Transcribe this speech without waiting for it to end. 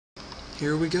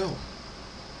here we go.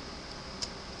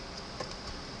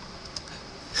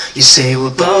 You say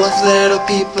we're both little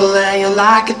people and you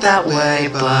like it that way,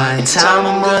 but in time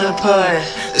I'm gonna put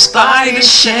this body to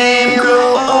shame.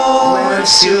 Grow old, wear a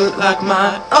suit like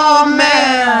my old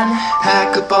man,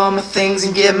 pack up all my things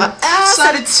and get my ass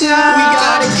out of town. We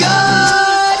got it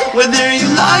good, whether you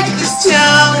like this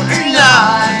town or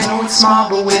not. I know it's small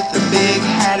but with a big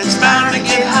head it's bound to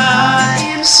get high.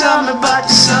 In summer, but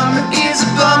the summer is a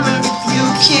bummer if you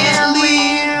can't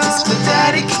leave. It's a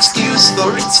pathetic excuse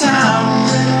for a town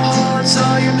that holds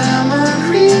all your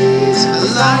memories,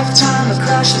 a lifetime of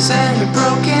crushes and your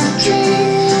broken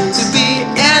dreams. To be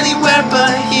anywhere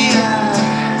but here,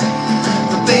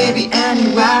 but baby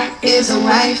anywhere is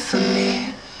away from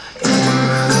me.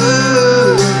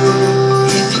 Ooh,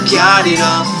 if you got it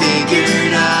all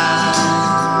figured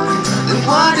out, then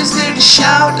what is there to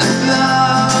shout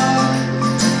about?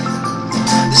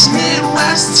 This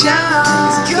Midwest town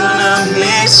is gonna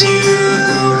miss you.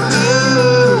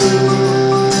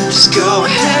 Just go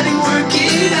ahead and work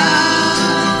it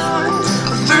out,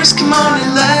 but first come on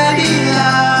and let it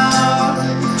out.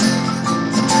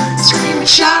 Scream and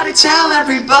shout and tell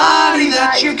everybody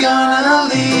that you're gonna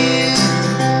leave.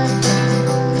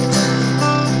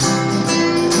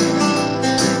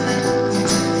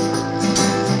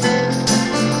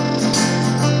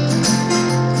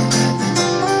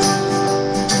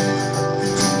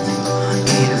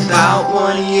 About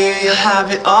 1 year you'll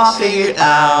have it all figured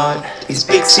out. These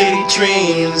big city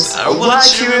dreams are what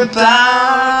you're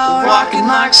about. Walking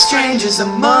like strangers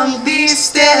among these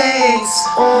states,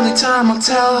 only time will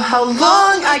tell how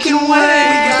long I can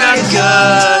wait. We got it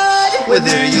good,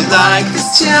 whether you like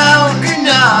this town or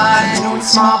not. I know it's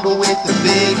small but with a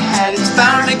big head it's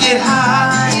bound to get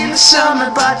high. In the summer,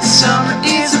 but the summer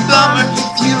is a bummer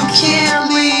if you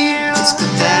can't leave. It's a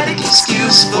pathetic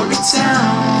excuse for a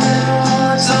town that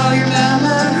holds all your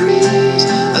memories,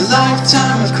 a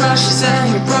lifetime of crushes and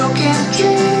your broken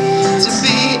dreams. To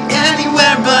be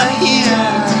anywhere but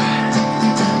here,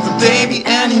 but baby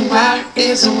anywhere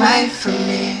is away from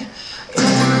me.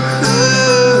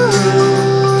 Ooh,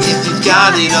 if you've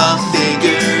got it all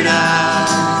figured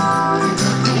out,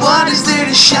 then what is there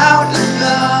to shout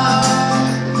about?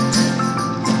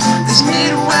 This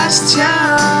Midwest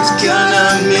town is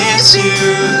gonna miss you.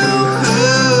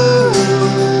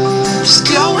 Just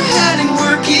go ahead and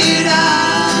work it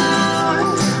out,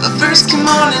 but first come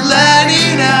on and let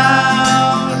it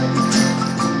out.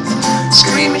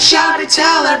 Scream and shout and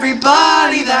tell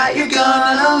everybody that you're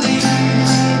gonna leave.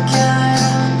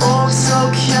 Oh,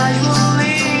 so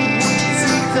casually,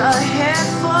 take the hit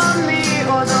for me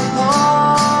or the wall.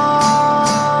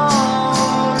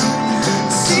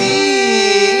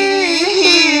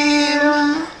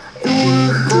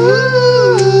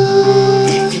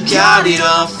 If you got it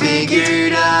all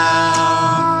figured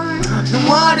out, then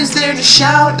what is there to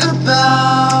shout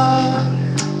about?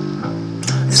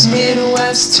 This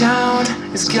Midwest town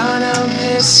is gonna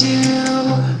miss you.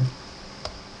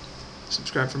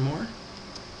 Subscribe for more.